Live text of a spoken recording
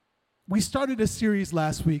We started a series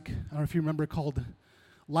last week, I don't know if you remember, called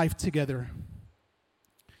Life Together.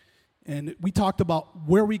 And we talked about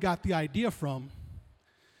where we got the idea from.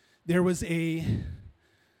 There was a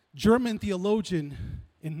German theologian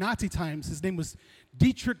in Nazi times. His name was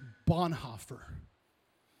Dietrich Bonhoeffer.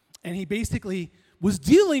 And he basically was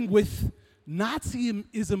dealing with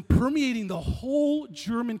Nazism permeating the whole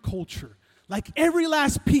German culture, like every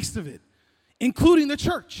last piece of it, including the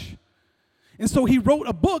church. And so he wrote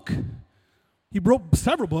a book. He wrote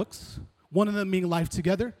several books, one of them being Life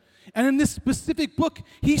Together. And in this specific book,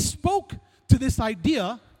 he spoke to this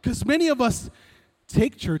idea, because many of us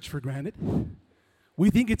take church for granted. We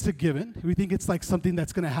think it's a given. We think it's like something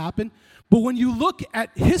that's going to happen. But when you look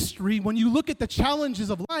at history, when you look at the challenges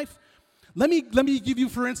of life, let me give you,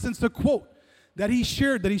 for instance, a quote that he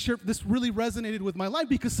shared. This really resonated with my life,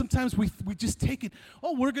 because sometimes we just take it,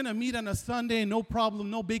 oh, we're going to meet on a Sunday, no problem,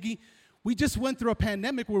 no biggie. We just went through a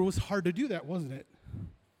pandemic where it was hard to do that, wasn't it?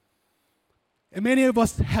 And many of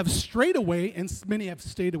us have strayed away, and many have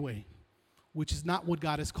stayed away, which is not what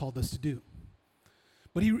God has called us to do.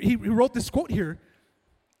 But he wrote this quote here,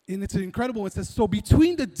 and it's incredible. It says, "So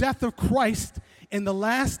between the death of Christ and the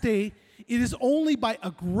last day, it is only by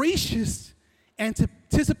a gracious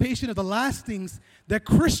anticipation of the last things that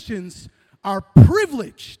Christians are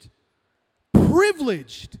privileged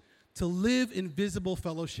to live in visible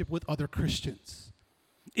fellowship with other Christians.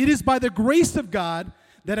 It is by the grace of God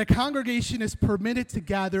that a congregation is permitted to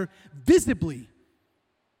gather visibly.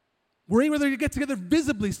 We're able to get together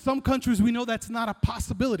visibly. Some countries, we know that's not a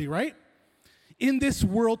possibility, right? In this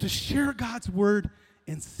world, to share God's word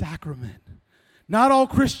in sacrament. Not all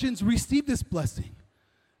Christians receive this blessing.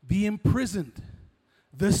 The imprisoned,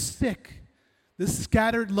 the sick, the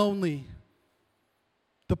scattered lonely,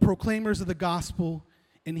 the proclaimers of the gospel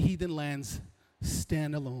in heathen lands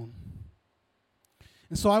stand alone."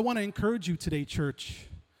 And so I want to encourage you today, church.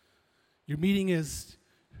 Your meeting is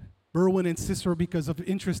Berwyn and Cicero because of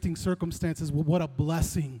interesting circumstances. Well, what a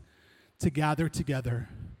blessing to gather together.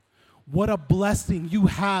 What a blessing you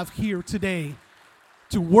have here today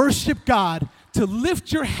to worship God, to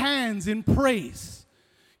lift your hands in praise,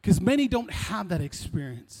 because many don't have that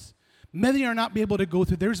experience. Many are not able to go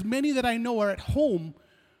through. There's many that I know are at home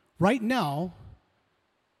right now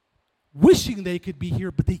wishing they could be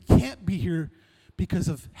here, but they can't be here because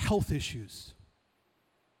of health issues.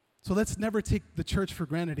 So let's never take the church for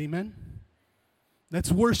granted, amen?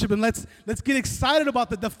 Let's worship and let's get excited about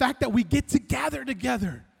the fact that we get to gather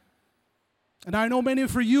together. And I know many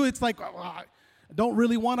for you, it's like, oh, I don't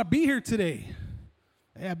really want to be here today.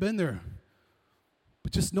 Hey, I've been there.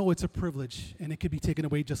 But just know it's a privilege, and it could be taken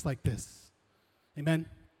away just like this. Amen?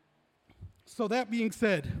 So that being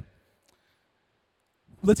said,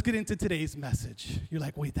 let's get into today's message. You're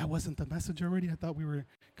like, wait, that wasn't the message already? I thought we were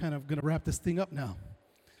kind of going to wrap this thing up now.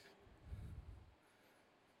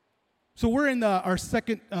 So we're in our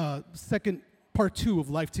second part 2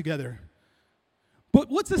 of Life Together. But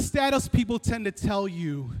what's the status people tend to tell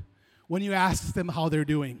you when you ask them how they're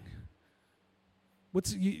doing?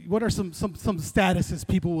 What are some statuses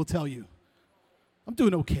people will tell you? I'm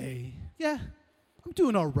doing okay. Yeah, I'm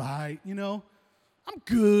doing all right, I'm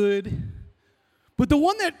good. But the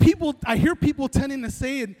one that I hear people tending to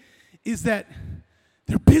say is that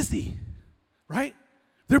they're busy, right?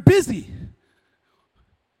 They're busy.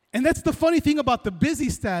 And that's the funny thing about the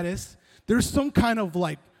busy status. There's some kind of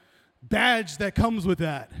like badge that comes with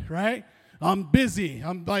that, right? I'm busy.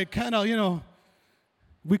 I'm like kind of,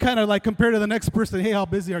 we kind of like compare to the next person, hey, how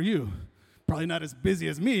busy are you? Probably not as busy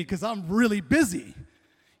as me because I'm really busy.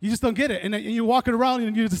 You just don't get it. And you're walking around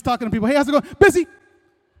and you're just talking to people, hey, how's it going? Busy.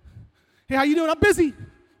 Hey, how you doing? I'm busy.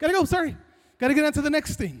 Gotta go, sorry. Gotta get on to the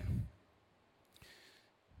next thing.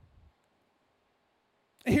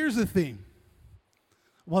 And here's the thing.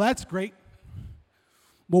 Well, that's great.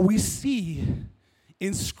 What we see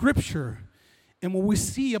in Scripture and what we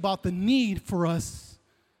see about the need for us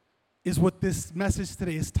is what this message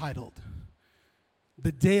today is titled,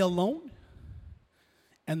 The Day Alone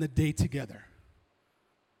and the Day Together.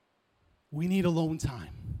 We need alone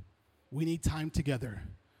time. We need time together.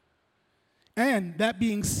 And that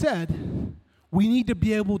being said, we need to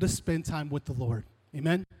be able to spend time with the Lord.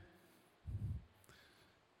 Amen?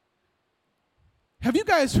 Have you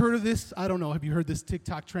guys heard of this? I don't know. Have you heard this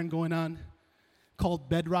TikTok trend going on called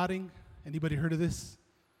bed rotting? Anybody heard of this?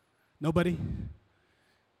 Nobody?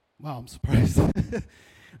 Wow, I'm surprised.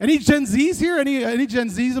 Any Gen Zs here? Any Gen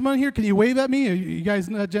Zs among here? Can you wave at me? Are you guys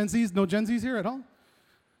not Gen Zs? No Gen Zs here at all?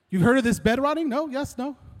 You've heard of this bed rotting? No? Yes?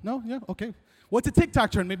 No? No? Yeah? Okay. What's a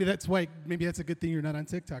TikTok trend? Maybe that's a good thing you're not on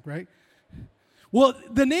TikTok, right? Well,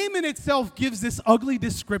 the name in itself gives this ugly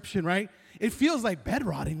description, right? It feels like bed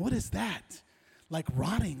rotting. What is that? Like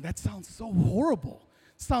rotting. That sounds so horrible.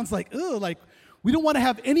 It sounds like, ugh, like we don't want to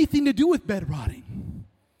have anything to do with bed rotting.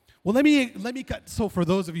 Well, let me cut. So for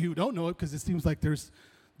those of you who don't know it, because it seems like there's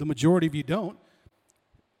the majority of you don't,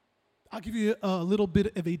 I'll give you a little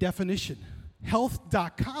bit of a definition.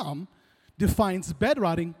 Health.com defines bed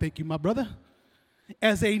rotting, thank you, my brother,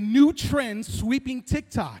 as a new trend sweeping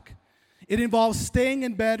TikTok. It involves staying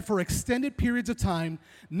in bed for extended periods of time,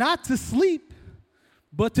 not to sleep,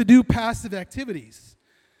 but to do passive activities.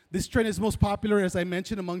 This trend is most popular, as I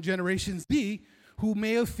mentioned, among Generation Z, who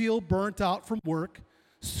may feel burnt out from work,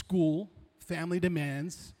 school, family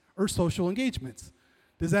demands, or social engagements.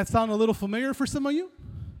 Does that sound a little familiar for some of you?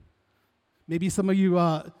 Maybe some of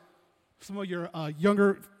your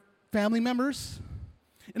younger family members?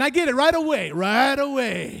 And I get it right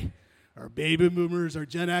away. Our baby boomers, our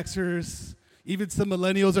Gen Xers, even some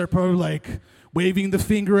millennials are probably like waving the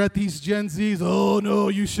finger at these Gen Zs. Oh, no,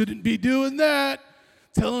 you shouldn't be doing that.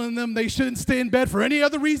 Telling them they shouldn't stay in bed for any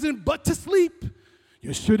other reason but to sleep.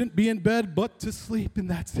 You shouldn't be in bed but to sleep, and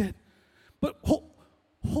that's it. But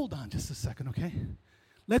hold on just a second, okay?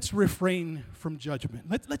 Let's refrain from judgment.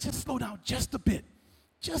 Let's just slow down just a bit,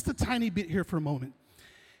 just a tiny bit here for a moment.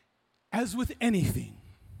 As with anything,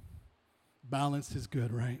 balance is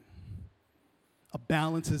good, right? A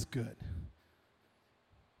balance is good.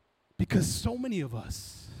 Because so many of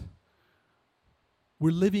us,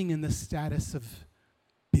 we're living in the status of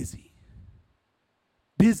busy.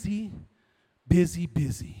 Busy, busy,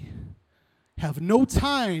 busy. Have no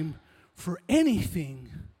time for anything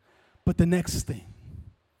but the next thing.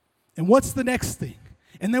 And what's the next thing?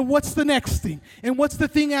 And then what's the next thing? And what's the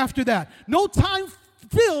thing after that? No time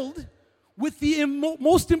filled with the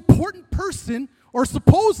most important person, or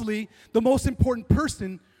supposedly the most important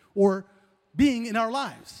person or being in our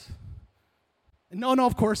lives. And no,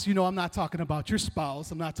 of course, I'm not talking about your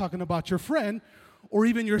spouse. I'm not talking about your friend or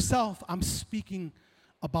even yourself. I'm speaking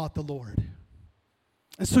about the Lord.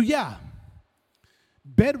 And so, yeah,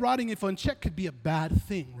 bed rotting, if unchecked, could be a bad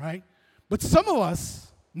thing, right? But some of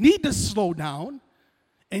us need to slow down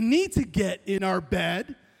and need to get in our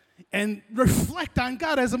bed and reflect on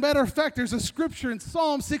God. As a matter of fact, there's a scripture in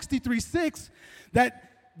Psalm 63:6 that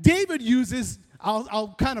David uses,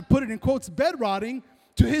 I'll kind of put it in quotes, bed rotting,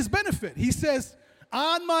 to his benefit. He says,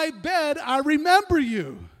 on my bed, I remember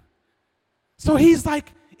you. So he's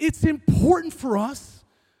like, it's important for us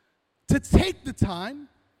to take the time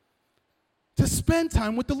to spend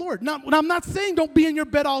time with the Lord. Now, I'm not saying don't be in your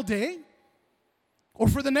bed all day or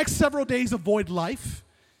for the next several days avoid life.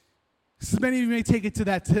 So many of you may take it to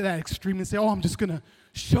that extreme and say, oh, I'm just going to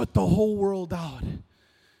shut the whole world out,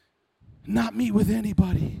 not meet with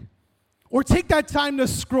anybody. Or take that time to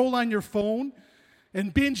scroll on your phone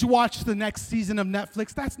and binge watch the next season of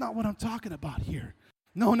Netflix. That's not what I'm talking about here.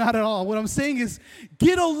 No, not at all. What I'm saying is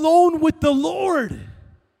get alone with the Lord.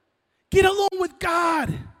 Get alone with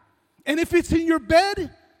God. And if it's in your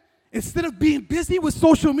bed, instead of being busy with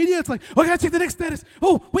social media, it's like, oh, I got to check the next status.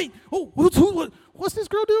 Oh, wait. Oh, what's this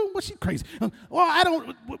girl doing? What's she crazy?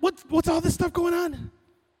 What's all this stuff going on?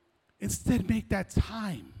 Instead, make that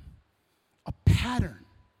time a pattern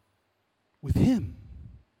with Him.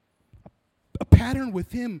 A pattern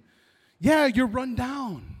with Him. Yeah, you're run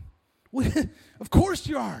down. Of course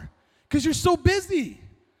you are, because you're so busy.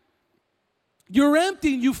 You're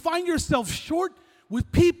empty and you find yourself short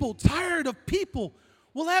with people, tired of people.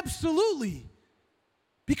 Well, absolutely,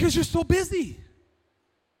 because you're so busy.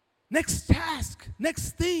 Next task,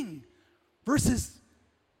 next thing, versus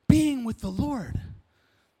being with the Lord,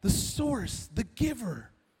 the source, the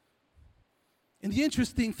giver. And the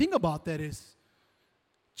interesting thing about that is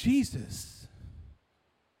Jesus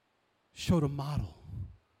showed a model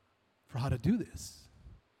for how to do this.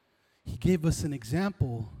 He gave us an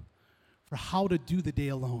example for how to do the day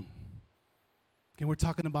alone. And we're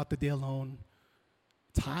talking about the day alone,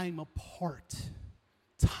 time apart,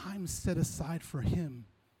 time set aside for Him,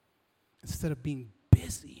 instead of being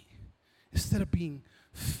busy, instead of being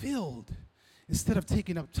filled, instead of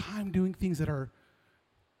taking up time doing things that are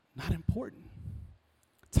not important.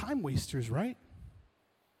 Time wasters, right?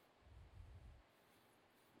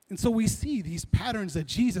 And so we see these patterns that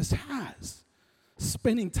Jesus has,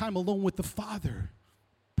 spending time alone with the Father,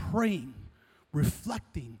 praying,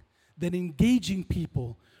 reflecting, then engaging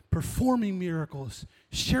people, performing miracles,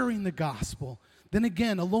 sharing the gospel. Then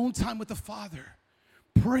again, alone time with the Father,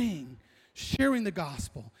 praying, sharing the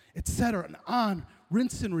gospel, etc. And on,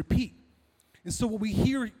 rinse and repeat. And so what we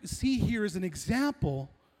see here is an example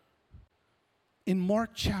in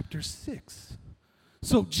Mark chapter 6.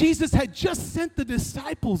 So Jesus had just sent the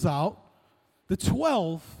disciples out, the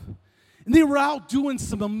 12, and they were out doing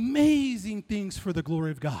some amazing things for the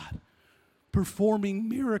glory of God, performing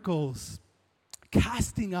miracles,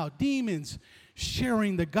 casting out demons,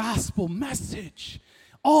 sharing the gospel message,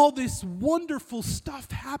 all this wonderful stuff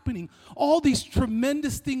happening, all these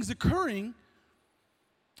tremendous things occurring.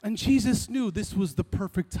 And Jesus knew this was the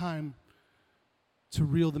perfect time to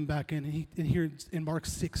reel them back in. And here in Mark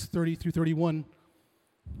 6:30 through 31,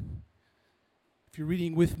 if you're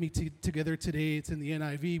reading with me together today, it's in the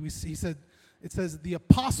NIV. It says, the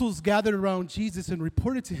apostles gathered around Jesus and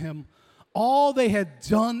reported to him all they had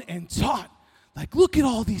done and taught. Like, look at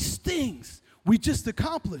all these things we just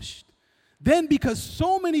accomplished. Then, because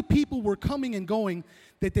so many people were coming and going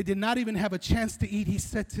that they did not even have a chance to eat, he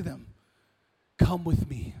said to them, come with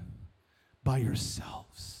me by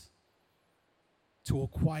yourselves to a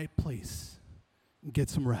quiet place and get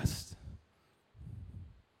some rest.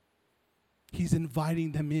 He's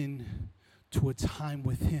inviting them in to a time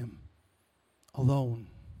with him alone.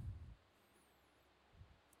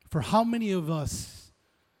 For how many of us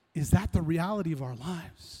is that the reality of our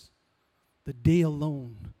lives? The day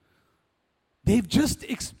alone.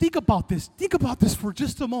 Think about this for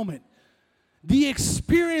just a moment. The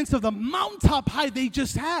experience of the mountaintop high they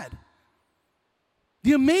just had.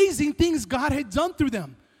 The amazing things God had done through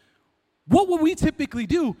them. What would we typically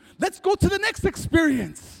do? Let's go to the next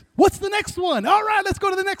experience. What's the next one? All right, let's go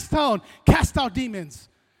to the next town. Cast out demons.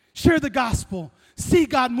 Share the gospel. See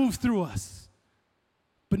God move through us.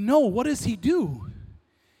 But no, what does he do?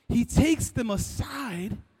 He takes them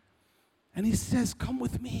aside and he says, come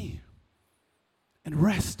with me and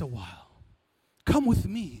rest a while. Come with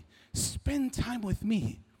me. Spend time with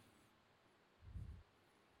me.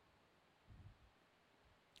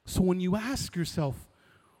 So when you ask yourself,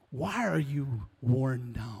 why are you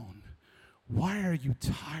worn down? Why are you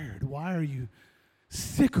tired? Why are you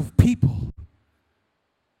sick of people?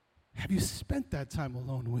 Have you spent that time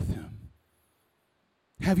alone with him?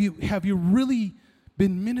 Have you really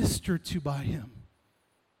been ministered to by him?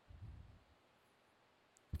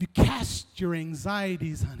 Have you cast your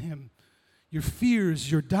anxieties on him, your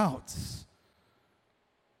fears, your doubts?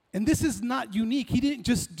 And this is not unique. He didn't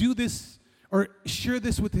just do this or share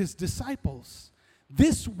this with his disciples.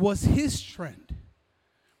 This was his trend.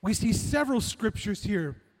 We see several scriptures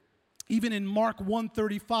here. Even in Mark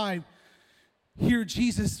 1:35, here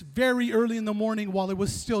Jesus, very early in the morning while it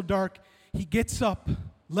was still dark, he gets up,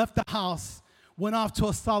 left the house, went off to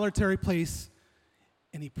a solitary place,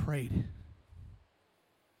 and he prayed.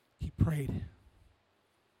 He prayed.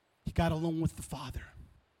 He got alone with the Father.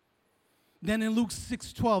 Then in Luke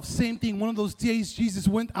 6:12, same thing. One of those days, Jesus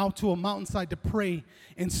went out to a mountainside to pray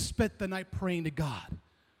and spent the night praying to God.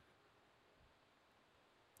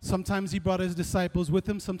 Sometimes he brought his disciples with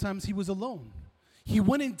him. Sometimes he was alone. He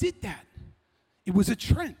went and did that. It was a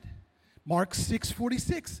trend. Mark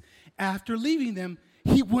 6:46. After leaving them,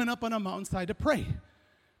 he went up on a mountainside to pray.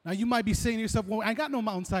 Now you might be saying to yourself, well, I got no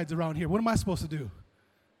mountainsides around here. What am I supposed to do?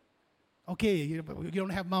 Okay, you don't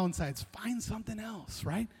have mountainsides. Find something else,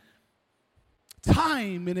 right?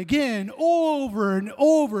 Time and again, over and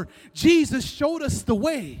over, Jesus showed us the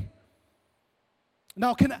way.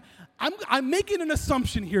 Now, I'm making an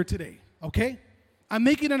assumption here today, okay? I'm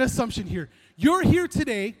making an assumption here. You're here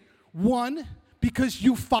today, one, because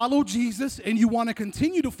you follow Jesus and you want to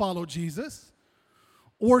continue to follow Jesus,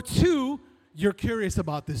 or two, you're curious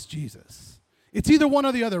about this Jesus. It's either one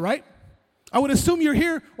or the other, right? I would assume you're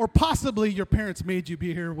here, or possibly your parents made you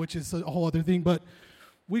be here, which is a whole other thing, but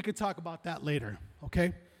we could talk about that later,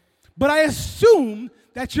 okay? But I assume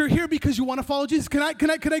that you're here because you want to follow Jesus. Can I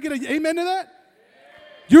get an amen to that?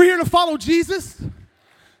 You're here to follow Jesus?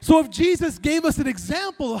 So if Jesus gave us an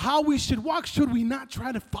example of how we should walk, should we not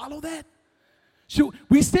try to follow that? Should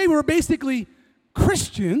we say we're basically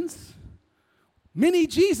Christians? Mini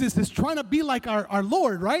Jesus is trying to be like our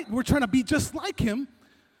Lord, right? We're trying to be just like him.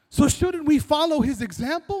 So shouldn't we follow his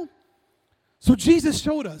example? So Jesus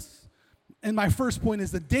showed us. And my first point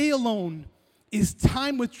is the day alone is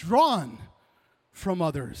time withdrawn from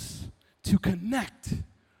others to connect,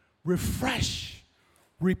 refresh,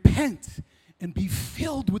 repent, and be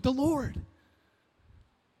filled with the Lord.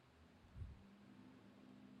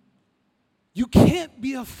 You can't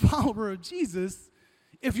be a follower of Jesus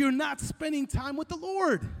if you're not spending time with the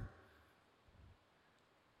Lord.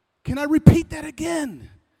 Can I repeat that again?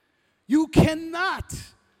 You cannot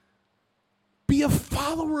be a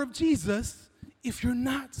follower of Jesus if you're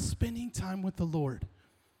not spending time with the Lord.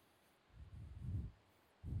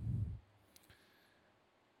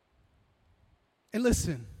 And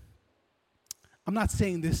listen, I'm not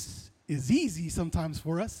saying this is easy sometimes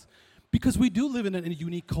for us because we do live in a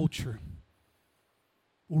unique culture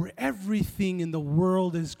where everything in the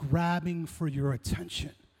world is grabbing for your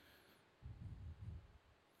attention.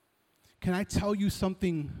 Can I tell you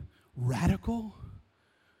something radical?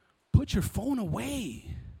 Put your phone away.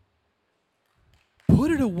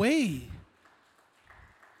 Put it away.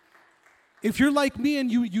 If you're like me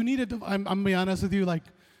and you need it, I'm going to be honest with you, like,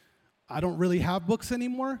 I don't really have books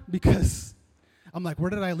anymore because I'm like, where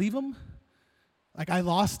did I leave them? Like, I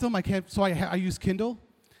lost them. I can't, so I use Kindle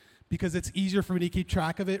because it's easier for me to keep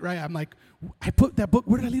track of it, right? I'm like, I put that book,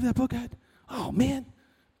 where did I leave that book at? Oh, man.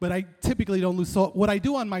 But I typically don't lose. So what I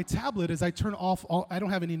do on my tablet is I turn off I don't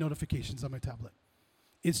have any notifications on my tablet.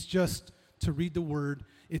 It's just to read the Word.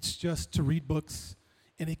 It's just to read books.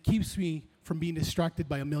 And it keeps me from being distracted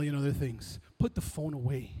by a million other things. Put the phone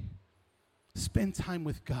away. Spend time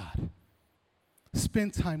with God.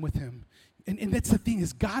 Spend time with Him. And that's the thing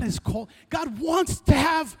is God wants to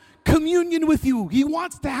have communion with you. He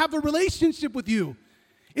wants to have a relationship with you.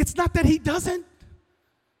 It's not that He doesn't.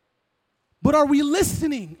 But are we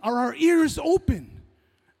listening? Are our ears open?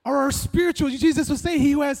 Are our spiritual, Jesus will say,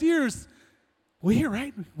 he who has ears will hear,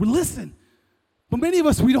 right? We listen. But many of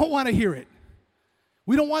us, we don't want to hear it.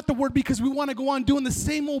 We don't want the word because we want to go on doing the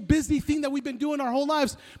same old busy thing that we've been doing our whole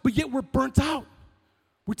lives, but yet we're burnt out.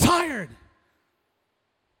 We're tired.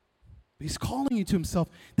 He's calling you to Himself.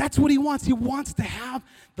 That's what He wants. He wants to have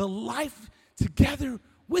the life together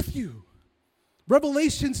with you.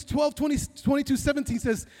 Revelations 12:22-17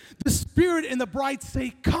 says, the Spirit and the bride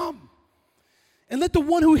say, come. And let the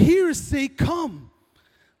one who hears say, come.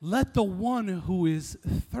 Let the one who is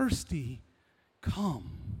thirsty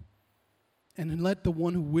come. And let the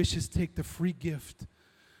one who wishes take the free gift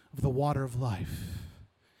of the water of life.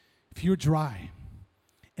 If you're dry,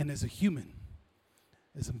 and as a human,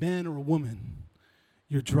 as a man or a woman,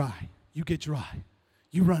 you're dry. You get dry.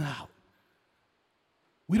 You run out.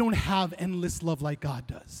 We don't have endless love like God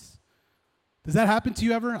does. Does that happen to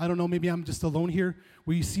you ever? I don't know, maybe I'm just alone here,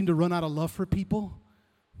 where you seem to run out of love for people.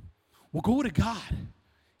 Well, go to God.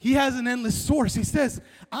 He has an endless source. He says,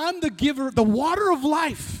 I'm the giver, the water of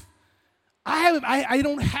life. I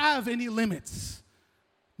don't have any limits.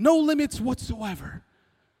 No limits whatsoever.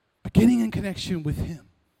 But getting in connection with Him.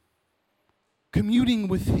 Communing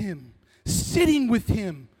with Him. Sitting with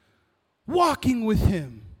Him. Walking with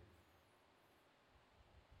Him.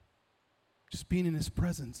 Just being in His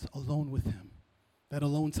presence, alone with Him. That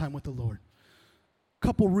alone time with the Lord. A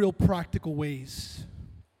couple real practical ways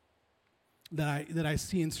that I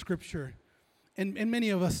see in Scripture. And many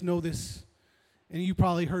of us know this. And you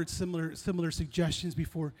probably heard similar suggestions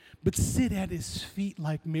before. But sit at His feet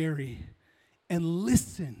like Mary and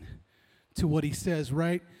listen to what He says,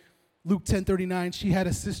 right? Luke 10:39, she had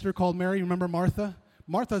a sister called Mary. Remember Martha?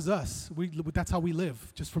 Martha's us. That's how we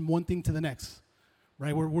live, just from one thing to the next,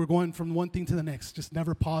 right? We're going from one thing to the next, just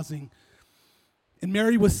never pausing. And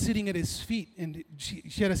Mary was sitting at His feet, and she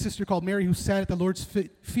had a sister called Mary who sat at the Lord's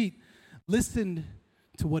feet, listened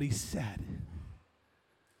to what He said.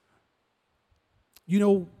 You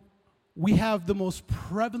know, we have the most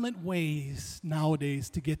prevalent ways nowadays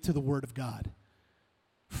to get to the Word of God.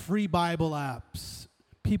 Free Bible apps.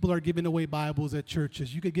 People are giving away Bibles at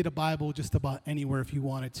churches. You could get a Bible just about anywhere if you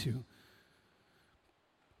wanted to.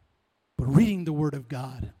 But reading the Word of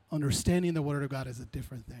God, understanding the Word of God is a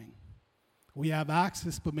different thing. We have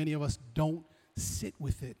access, but many of us don't sit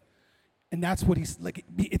with it. And that's what He's, like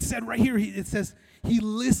it said right here, it says, she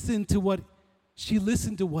listened to what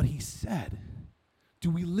He said. Do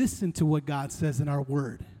we listen to what God says in our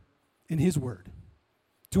Word, in His Word?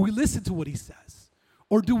 Do we listen to what He says?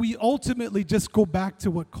 Or do we ultimately just go back to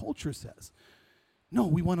what culture says? No,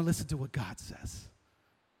 we want to listen to what God says.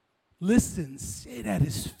 Listen, sit at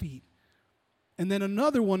His feet. And then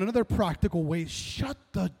another practical way, shut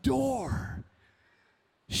the door.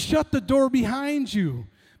 Shut the door behind you.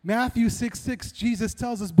 Matthew 6:6, Jesus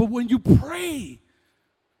tells us, but when you pray,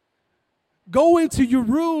 go into your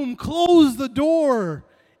room, close the door,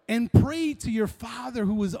 and pray to your Father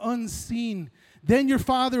who is unseen. Then your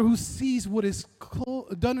Father who sees what is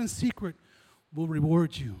done in secret will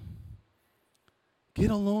reward you. Get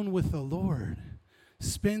alone with the Lord.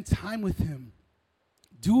 Spend time with Him.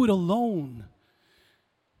 Do it alone.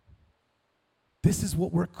 This is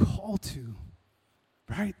what we're called to,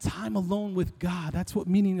 right? Time alone with God. That's what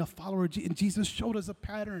meaning a follower of Jesus. And Jesus showed us a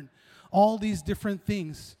pattern. All these different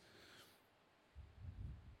things.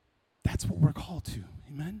 That's what we're called to.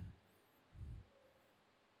 Amen?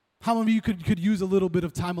 How many of you could use a little bit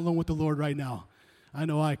of time alone with the Lord right now? I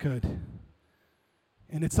know I could.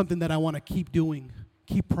 And it's something that I want to keep doing,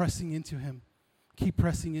 keep pressing into Him. Keep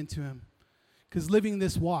pressing into him. Because living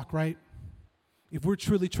this walk, right? If we're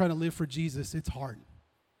truly trying to live for Jesus, it's hard.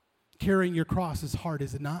 Carrying your cross is hard,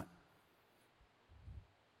 is it not?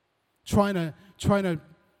 Trying to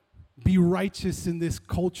be righteous in this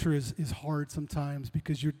culture is hard sometimes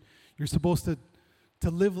because you're supposed to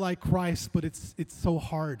live like Christ, but it's so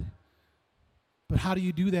hard. But how do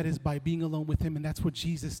you do that is by being alone with him, and that's what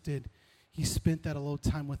Jesus did. He spent that alone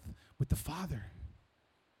time with the Father.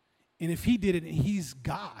 And if he did it and he's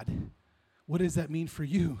God, what does that mean for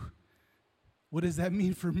you? What does that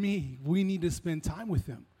mean for me? We need to spend time with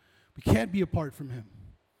him. We can't be apart from him.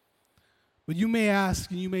 But you may ask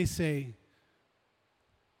and you may say,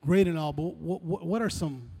 great and all, but what are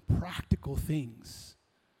some practical things?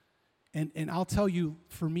 And I'll tell you,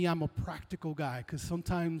 for me, I'm a practical guy because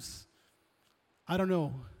sometimes, I don't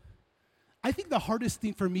know. I think the hardest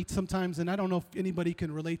thing for me sometimes, and I don't know if anybody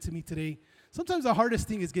can relate to me today, sometimes the hardest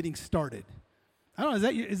thing is getting started. I don't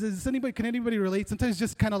know, can anybody relate? Sometimes it's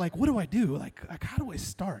just kind of like, what do I do? Like how do I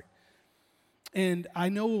start? And I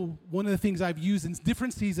know one of the things I've used in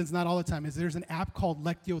different seasons, not all the time, is there's an app called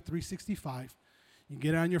Lectio 365. You can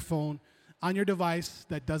get it on your phone, on your device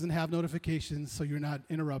that doesn't have notifications so you're not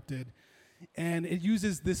interrupted. And it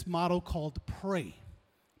uses this model called pray.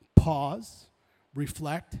 Pause,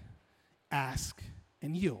 reflect, ask,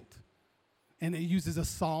 and yield. And it uses a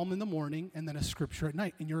psalm in the morning and then a scripture at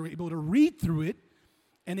night. And you're able to read through it,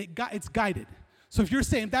 and it's guided. So if you're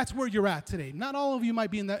saying that's where you're at today, not all of you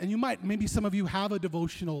might be in that, and maybe some of you have a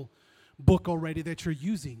devotional book already that you're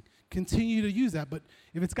using. Continue to use that, but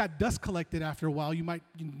if it's got dust collected after a while, you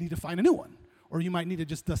need to find a new one, or you might need to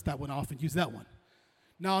just dust that one off and use that one.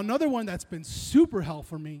 Now, another one that's been super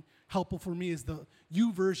helpful for me is the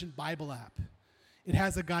YouVersion Bible app. It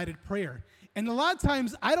has a guided prayer. And a lot of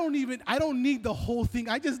times, I don't need the whole thing.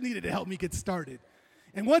 I just need it to help me get started.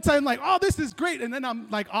 And once I'm like, oh, this is great, and then I'm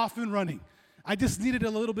like off and running. I just needed a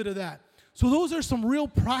little bit of that. So those are some real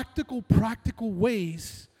practical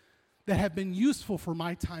ways that have been useful for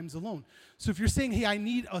my times alone. So if you're saying, hey, I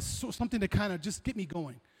need something to kind of just get me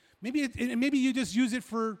going, maybe you just use it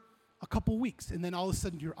for a couple weeks, and then all of a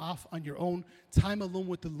sudden you're off on your own, time alone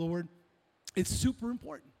with the Lord. It's super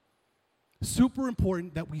important. Super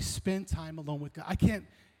important that we spend time alone with God. I can't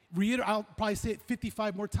reiterate, I'll probably say it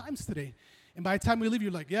 55 more times today. And by the time we leave,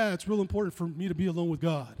 you're like, yeah, it's real important for me to be alone with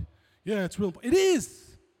God. Yeah, it's real important. It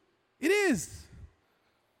is. It is.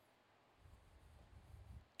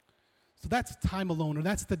 So that's time alone, or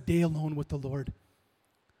that's the day alone with the Lord.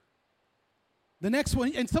 The next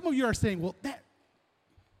one, and some of you are saying, well,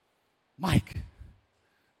 Mike,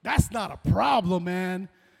 that's not a problem, man.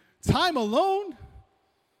 Time alone,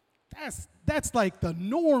 that's like the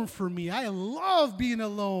norm for me. I love being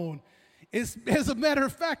alone. As a matter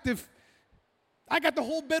of fact, if I got the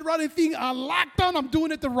whole bedriding thing on lockdown, I'm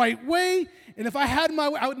doing it the right way. And if I had my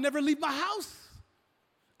way, I would never leave my house.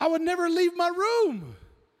 I would never leave my room.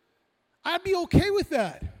 I'd be okay with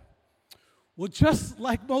that. Well, just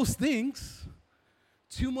like most things,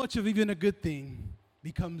 too much of even a good thing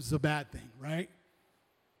becomes a bad thing, right?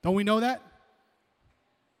 Don't we know that?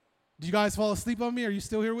 Do you guys fall asleep on me? Are you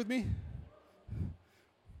still here with me?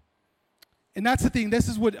 And that's the thing. This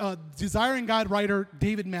is what Desiring God writer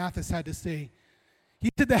David Mathis had to say.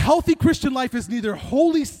 He said, the healthy Christian life is neither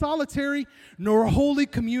wholly solitary nor wholly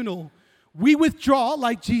communal. We withdraw,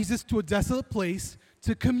 like Jesus, to a desolate place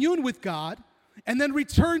to commune with God and then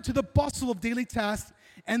return to the bustle of daily tasks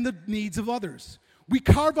and the needs of others. We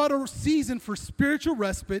carve out a season for spiritual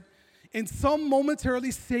respite in some momentarily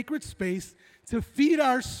sacred space to feed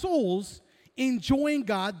our souls, enjoying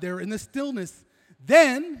God there in the stillness.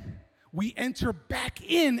 Then we enter back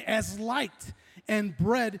in as light and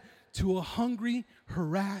bread to a hungry,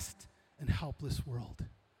 harassed, and helpless world.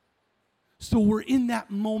 So we're in that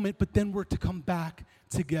moment, but then we're to come back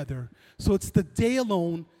together. So it's the day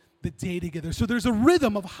alone, the day together. So there's a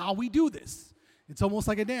rhythm of how we do this. It's almost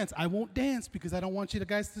like a dance. I won't dance because I don't want you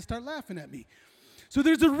guys to start laughing at me. So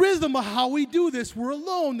there's a rhythm of how we do this. We're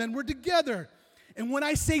alone, then we're together. And when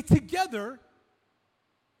I say together,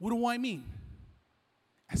 what do I mean?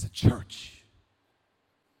 As a church.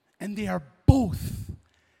 And they are both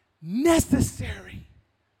necessary.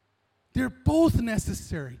 They're both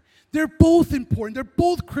necessary. They're both important. They're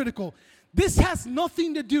both critical. This has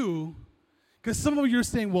nothing to do, because some of you are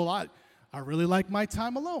saying, well, I really like my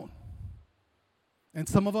time alone. And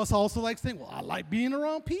some of us also like saying, well, I like being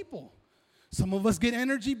around people. Some of us get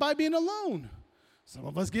energy by being alone. Some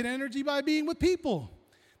of us get energy by being with people.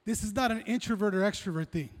 This is not an introvert or extrovert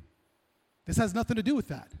thing. This has nothing to do with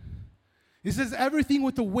that. This has everything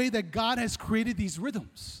with the way that God has created these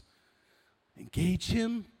rhythms. Engage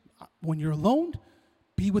Him when you're alone,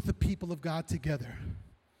 be with the people of God together.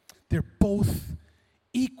 They're both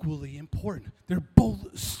equally important. They're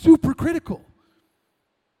both super critical.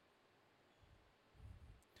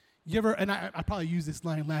 You ever, and I probably used this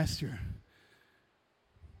line last year.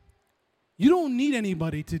 You don't need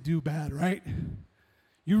anybody to do bad, right?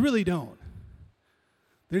 You really don't.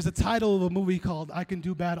 There's a title of a movie called I Can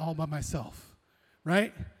Do Bad All By Myself,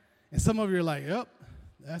 right? And some of you are like, yep,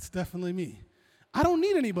 that's definitely me. I don't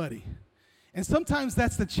need anybody. And sometimes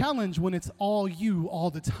that's the challenge when it's all you all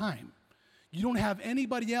the time. You don't have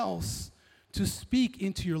anybody else to speak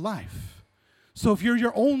into your life. So if you're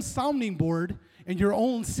your own sounding board and your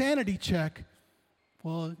own sanity check,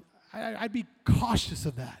 well, I'd be cautious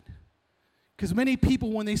of that. Because many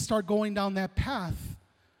people, when they start going down that path,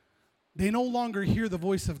 they no longer hear the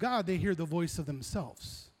voice of God, they hear the voice of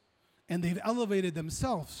themselves. And they've elevated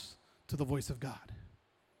themselves to the voice of God.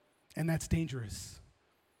 And that's dangerous.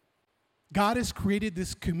 God has created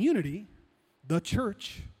this community, the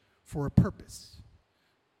church, for a purpose.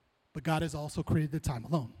 But God has also created the time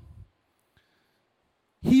alone.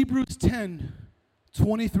 Hebrews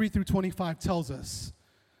 10:23-25 tells us,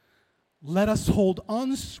 let us hold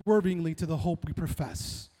unswervingly to the hope we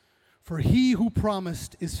profess, for he who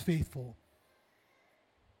promised is faithful.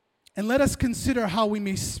 And let us consider how we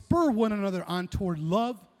may spur one another on toward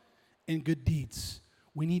love and good deeds.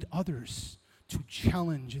 We need others to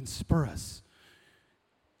challenge and spur us.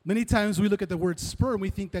 Many times we look at the word spur and we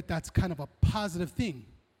think that that's kind of a positive thing.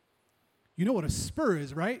 You know what a spur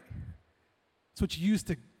is, right? It's what you use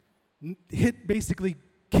to basically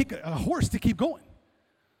kick a horse to keep going.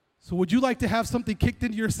 So would you like to have something kicked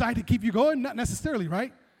into your side to keep you going? Not necessarily,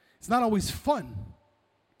 right? It's not always fun,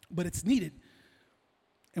 but it's needed.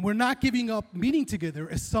 And we're not giving up meeting together,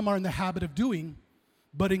 as some are in the habit of doing,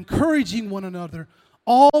 but encouraging one another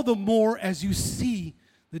all the more as you see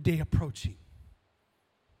the day approaching.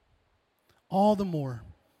 All the more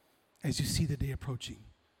as you see the day approaching.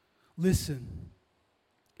 Listen,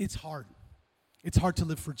 it's hard. It's hard to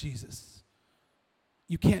live for Jesus.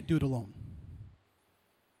 You can't do it alone.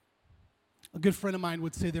 A good friend of mine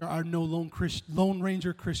would say there are no Lone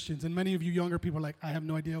Ranger Christians. And many of you younger people are like, I have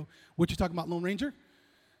no idea what you're talking about, Lone Ranger?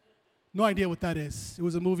 No idea what that is. It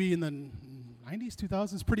was a movie in the 90s,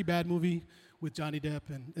 2000s, pretty bad movie with Johnny Depp,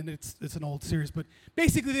 and it's an old series. But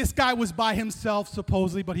basically this guy was by himself,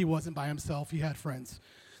 supposedly, but he wasn't by himself. He had friends.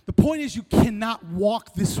 The point is you cannot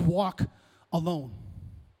walk this walk alone.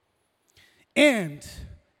 And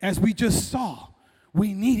as we just saw,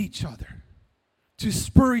 we need each other to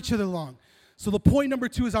spur each other along. So the point number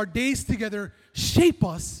 2 is our days together shape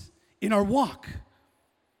us in our walk.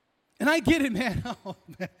 And I get it, man. Oh,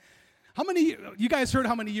 man. How many, you guys heard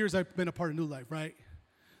how many years I've been a part of New Life, right?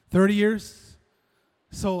 30 years?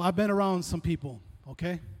 So I've been around some people,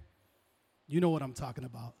 okay? You know what I'm talking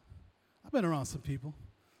about. I've been around some people,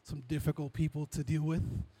 some difficult people to deal with,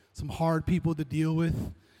 some hard people to deal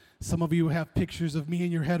with. Some of you have pictures of me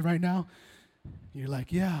in your head right now. You're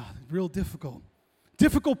like, yeah, real difficult.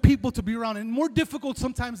 Difficult people to be around, and more difficult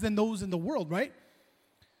sometimes than those in the world, right?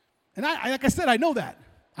 And I like I said, I know that.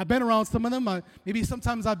 I've been around some of them. Maybe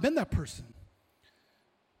sometimes I've been that person.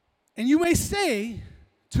 And you may say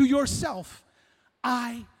to yourself,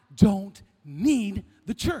 I don't need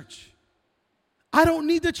the church. I don't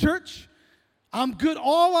need the church. I'm good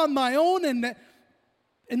all on my own, and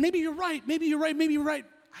maybe you're right. Maybe you're right. Maybe you're right.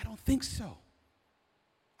 I don't think so.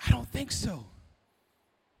 I don't think so.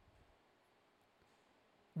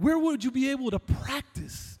 Where would you be able to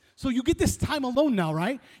practice? So you get this time alone now,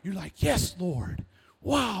 right? You're like, yes, Lord.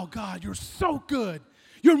 Wow, God, you're so good.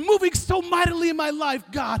 You're moving so mightily in my life,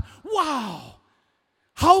 God. Wow.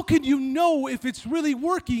 How can you know if it's really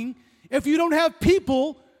working if you don't have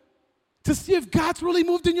people to see if God's really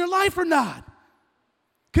moved in your life or not?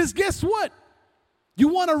 Because guess what? You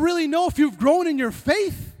want to really know if you've grown in your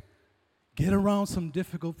faith? Get around some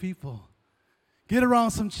difficult people. Get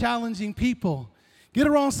around some challenging people. Get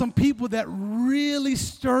around some people that really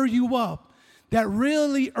stir you up, that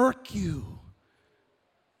really irk you.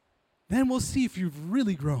 Then we'll see if you've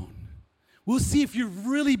really grown. We'll see if you've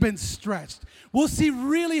really been stretched. We'll see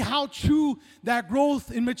really how true that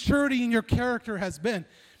growth and maturity in your character has been.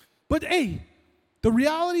 But hey, the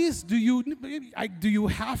reality is, do you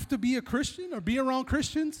have to be a Christian or be around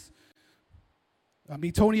Christians? I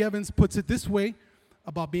mean, Tony Evans puts it this way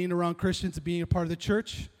about being around Christians and being a part of the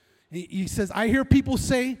church. He says, I hear people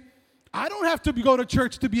say, I don't have to go to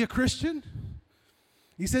church to be a Christian.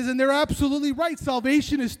 He says, and they're absolutely right.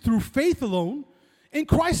 Salvation is through faith alone, in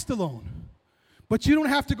Christ alone. But you don't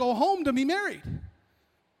have to go home to be married.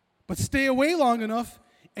 But stay away long enough,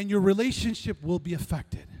 and your relationship will be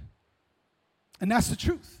affected. And that's the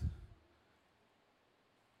truth.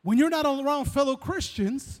 When you're not around fellow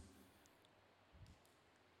Christians,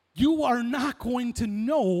 you are not going to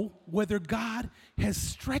know whether God has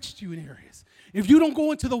stretched you in areas. If you don't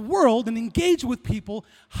go into the world and engage with people,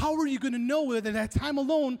 how are you going to know whether that time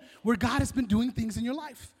alone where God has been doing things in your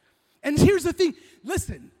life? And here's the thing.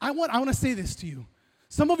 Listen, I want to say this to you.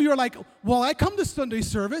 Some of you are like, well, I come to Sunday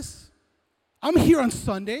service. I'm here on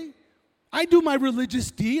Sunday. I do my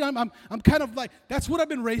religious deed. I'm kind of like, that's what I've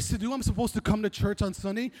been raised to do. I'm supposed to come to church on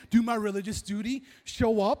Sunday, do my religious duty,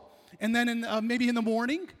 show up, and then maybe in the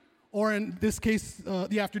morning, or in this case,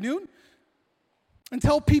 the afternoon, and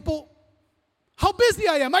tell people how busy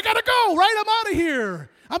I am. I got to go, right? I'm out of here.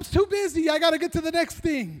 I'm too busy. I got to get to the next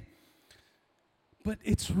thing. But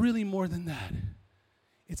it's really more than that.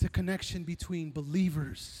 It's a connection between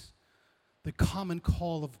believers, the common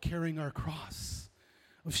call of carrying our cross,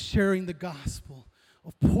 of sharing the gospel,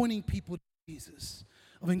 of pointing people to Jesus,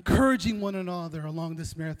 of encouraging one another along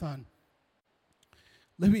this marathon.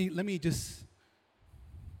 Let me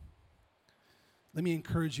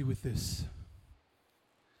encourage you with this.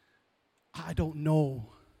 I don't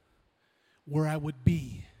know where I would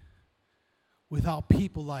be without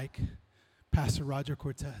people like Pastor Roger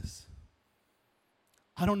Cortez.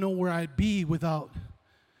 I don't know where I'd be without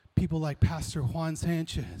people like Pastor Juan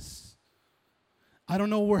Sanchez. I don't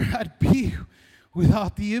know where I'd be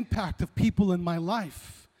without the impact of people in my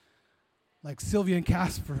life, like Sylvia and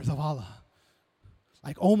Casper Zavala,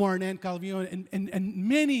 like Omar and Ann Calvillo, and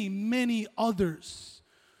many, many others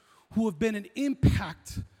who have been an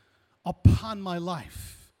impact upon my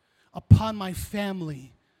life, upon my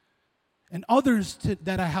family, and others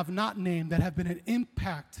that I have not named that have been an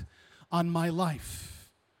impact on my life.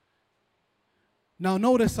 Now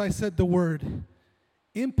notice I said the word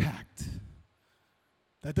impact.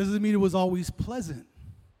 That doesn't mean it was always pleasant.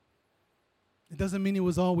 It doesn't mean it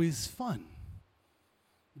was always fun.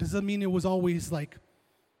 It doesn't mean it was always like,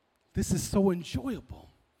 this is so enjoyable.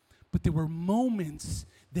 But there were moments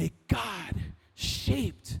that God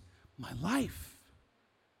shaped my life.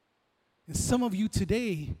 And some of you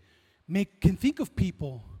today can think of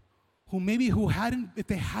people if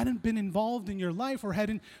they hadn't been involved in your life or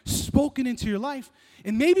hadn't spoken into your life,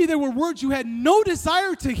 and maybe there were words you had no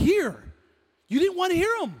desire to hear. You didn't want to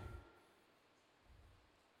hear them,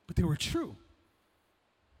 but they were true.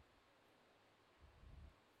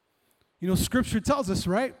 You know, Scripture tells us,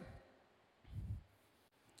 right?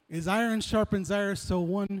 As iron sharpens iron, so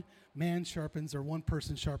one man sharpens, or one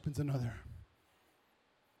person sharpens another.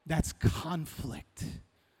 That's conflict.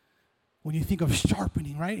 When you think of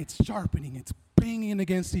sharpening, right? It's sharpening. It's banging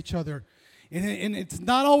against each other. And it's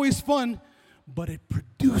not always fun, but it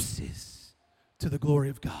produces to the glory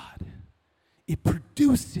of God. It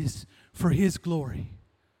produces for His glory.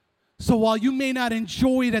 So while you may not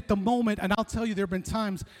enjoy it at the moment, and I'll tell you there have been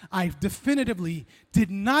times I definitively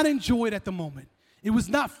did not enjoy it at the moment. It was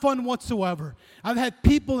not fun whatsoever. I've had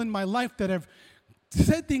people in my life that have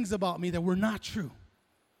said things about me that were not true.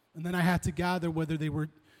 And then I had to gather whether they were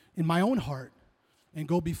in my own heart and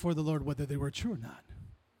go before the Lord whether they were true or not.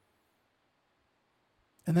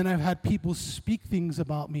 And then I've had people speak things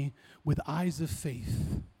about me with eyes of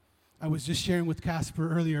faith. I was just sharing with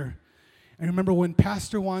Casper earlier. I remember when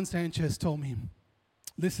Pastor Juan Sanchez told me,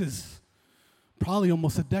 this is probably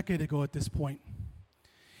almost a decade ago at this point.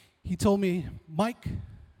 He told me, Mike,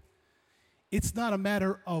 it's not a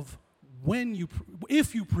matter of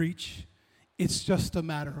if you preach, it's just a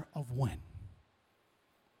matter of when.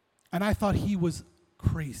 And I thought he was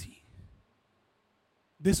crazy.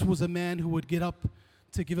 This was a man who would get up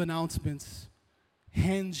to give announcements,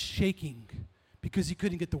 hands shaking, because he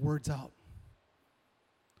couldn't get the words out.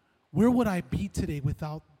 Where would I be today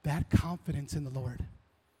without that confidence in the Lord?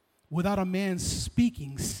 Without a man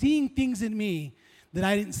speaking, seeing things in me that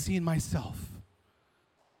I didn't see in myself.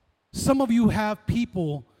 Some of you have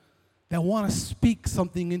people that want to speak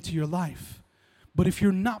something into your life, but if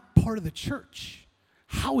you're not part of the church,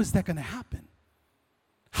 how is that going to happen?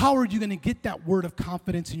 How are you going to get that word of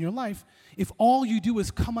confidence in your life if all you do is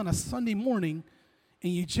come on a Sunday morning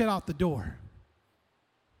and you jet out the door?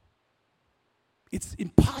 It's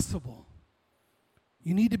impossible.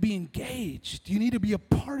 You need to be engaged. You need to be a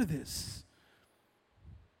part of this.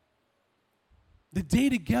 The day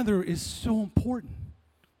together is so important.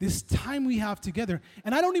 This time we have together.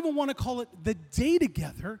 And I don't even want to call it the day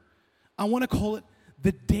together. I want to call it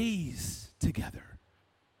the days together.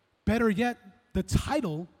 Better yet, the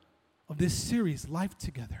title of this series, Life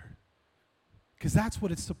Together. Because that's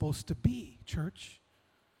what it's supposed to be, church.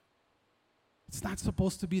 It's not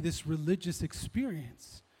supposed to be this religious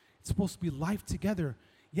experience. It's supposed to be life together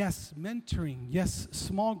Yes, mentoring. Yes,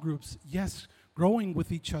 small groups. Yes, growing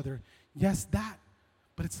with each other. Yes, that.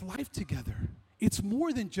 But it's life together. It's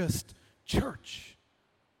more than just church.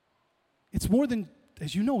 It's more than,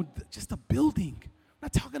 as you know, just a building. I'm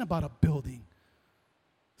not talking about a building.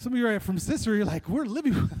 Some of you are from Sicily, you're like, we're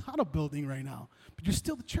living without a building right now. But you're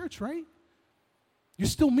still the church, right? You're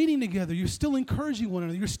still meeting together. You're still encouraging one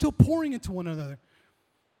another. You're still pouring into one another.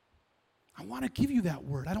 I want to give you that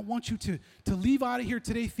word. I don't want you to leave out of here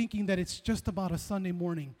today thinking that it's just about a Sunday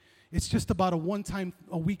morning. It's just about a one-time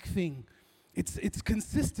a week thing. It's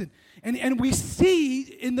consistent. And we see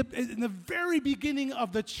in the very beginning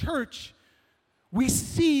of the church, we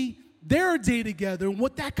see their day together and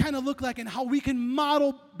what that kind of looked like and how we can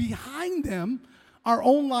model behind them our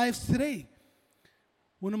own lives today.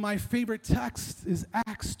 One of my favorite texts is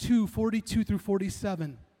Acts 2:42 through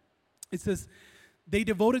 47. It says, they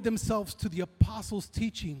devoted themselves to the apostles'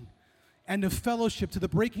 teaching and to fellowship, to the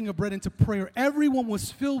breaking of bread and to prayer. Everyone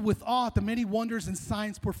was filled with awe at the many wonders and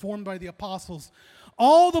signs performed by the apostles.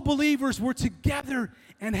 All the believers were together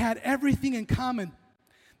and had everything in common.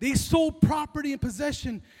 They sold property and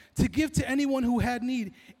possession to give to anyone who had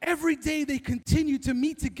need. Every day they continued to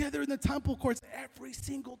meet together in the temple courts, every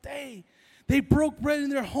single day. They broke bread in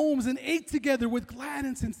their homes and ate together with glad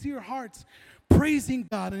and sincere hearts, praising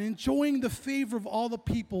God and enjoying the favor of all the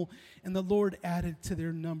people. And the Lord added to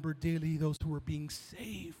their number daily those who were being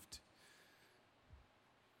saved.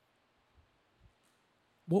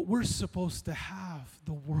 What we're supposed to have,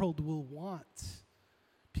 the world will want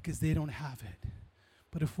because they don't have it.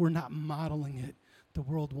 But if we're not modeling it, the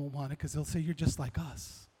world won't want it because they'll say, you're just like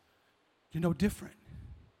us. You're no different.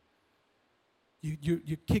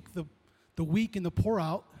 You kick the weak and the poor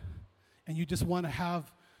out, and you just want to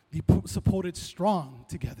have the supported strong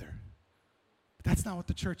together. But that's not what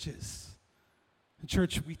the church is. In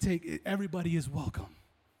church, everybody is welcome.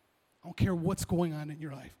 I don't care what's going on in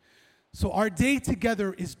your life. So our day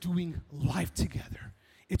together is doing life together.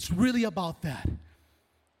 It's really about that.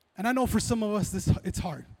 And I know for some of us, it's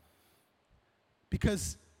hard.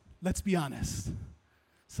 Because, let's be honest,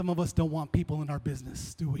 some of us don't want people in our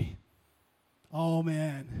business, do we? Oh,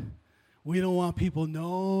 man. We don't want people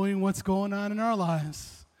knowing what's going on in our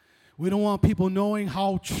lives. We don't want people knowing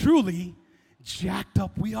how truly jacked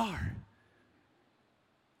up we are.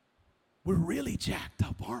 We're really jacked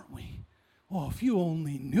up, aren't we? Oh, if you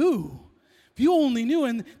only knew. If you only knew,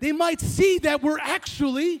 and they might see that we're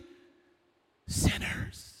actually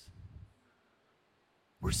sinners.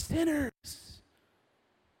 We're sinners.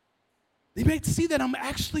 They might see that I'm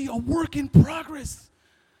actually a work in progress.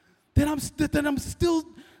 That I'm still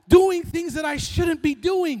doing things that I shouldn't be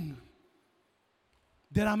doing.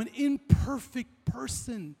 That I'm an imperfect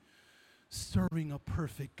person serving a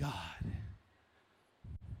perfect God.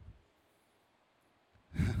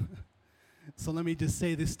 So let me just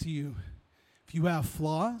say this to you. If you have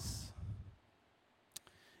flaws,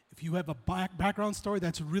 if you have a background story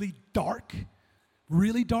that's really dark,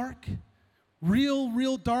 real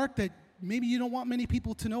dark, that maybe you don't want many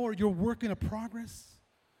people to know, or you're work in progress,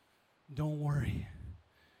 don't worry.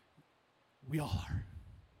 We all are.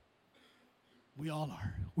 We all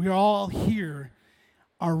are. We are all here.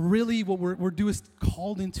 Are really what we're doing is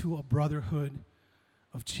called into a brotherhood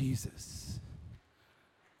of Jesus.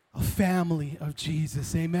 A family of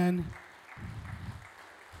Jesus. Amen.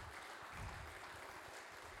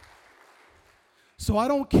 So I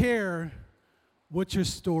don't care what your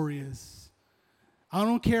story is. I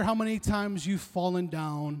don't care how many times you've fallen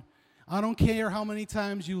down. I don't care how many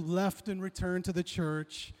times you left and returned to the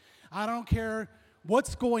church. I don't care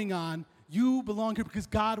what's going on. You belong here because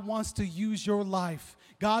God wants to use your life.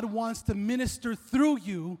 God wants to minister through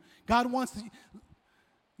you. God wants to...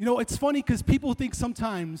 You know, it's funny because people think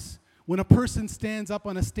sometimes when a person stands up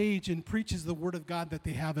on a stage and preaches the word of God that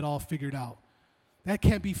they have it all figured out. That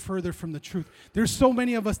can't be further from the truth. There's so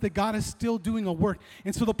many of us that God is still doing a work.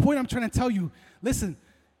 And so the point I'm trying to tell you, listen,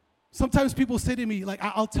 sometimes people say to me, like,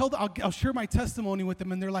 I'll share my testimony with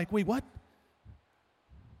them, and they're like, wait, what?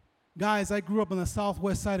 Guys, I grew up on the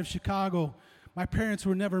southwest side of Chicago. My parents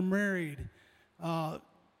were never married. I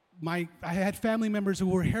had family members who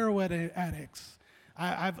were heroin addicts.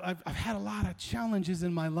 I've had a lot of challenges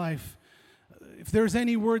in my life. If there's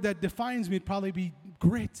any word that defines me, it'd probably be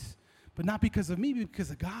grit, but not because of me, but because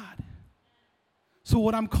of God. So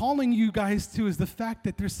what I'm calling you guys to is the fact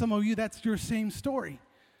that there's some of you that's your same story.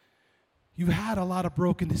 You've had a lot of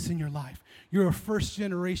brokenness in your life. You're a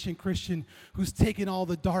first-generation Christian who's taken all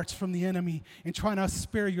the darts from the enemy and trying to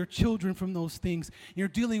spare your children from those things. You're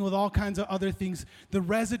dealing with all kinds of other things. The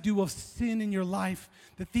residue of sin in your life,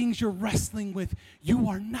 the things you're wrestling with, you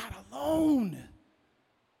are not alone.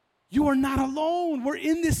 You are not alone. We're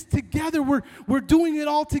in this together. We're doing it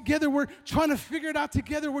all together. We're trying to figure it out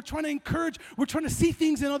together. We're trying to encourage. We're trying to see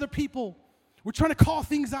things in other people. We're trying to call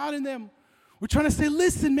things out in them. We're trying to say,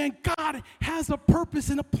 listen, man, God has a purpose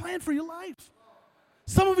and a plan for your life.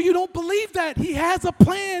 Some of you don't believe that. He has a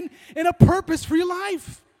plan and a purpose for your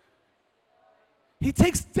life. He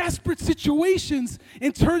takes desperate situations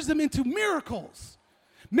and turns them into miracles.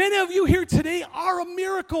 Many of you here today are a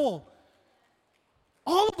miracle.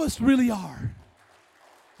 All of us really are.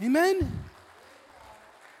 Amen?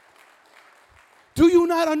 Do you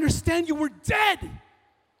not understand? You were dead.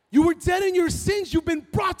 You were dead in your sins. You've been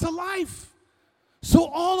brought to life. So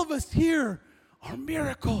all of us here are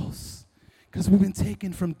miracles because we've been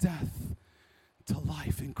taken from death to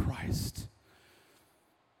life in Christ.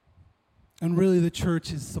 And really the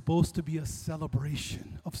church is supposed to be a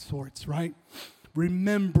celebration of sorts, right?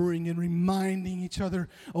 Remembering and reminding each other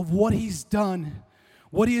of what he's done,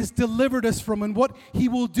 what he has delivered us from, and what he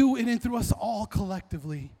will do in and through us all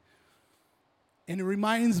collectively. And it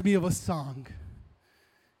reminds me of a song.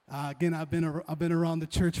 Again, I've been around the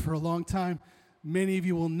church for a long time. Many of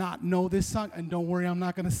you will not know this song, and don't worry, I'm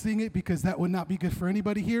not going to sing it because that would not be good for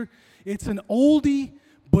anybody here. It's an oldie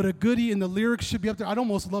but a goodie, and the lyrics should be up there. I'd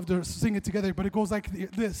almost love to sing it together, but it goes like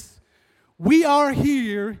this. We are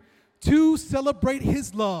here to celebrate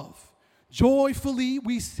his love. Joyfully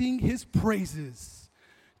we sing his praises.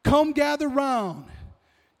 Come gather round.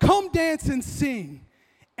 Come dance and sing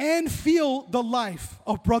and feel the life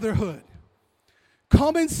of brotherhood.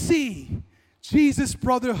 Come and see Jesus'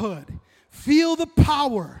 brotherhood. Feel the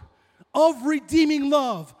power of redeeming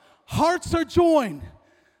love. Hearts are joined.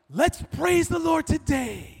 Let's praise the Lord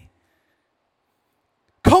today.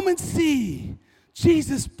 Come and see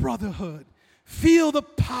Jesus' brotherhood. Feel the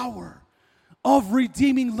power of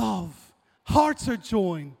redeeming love. Hearts are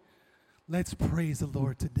joined. Let's praise the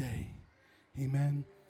Lord today. Amen.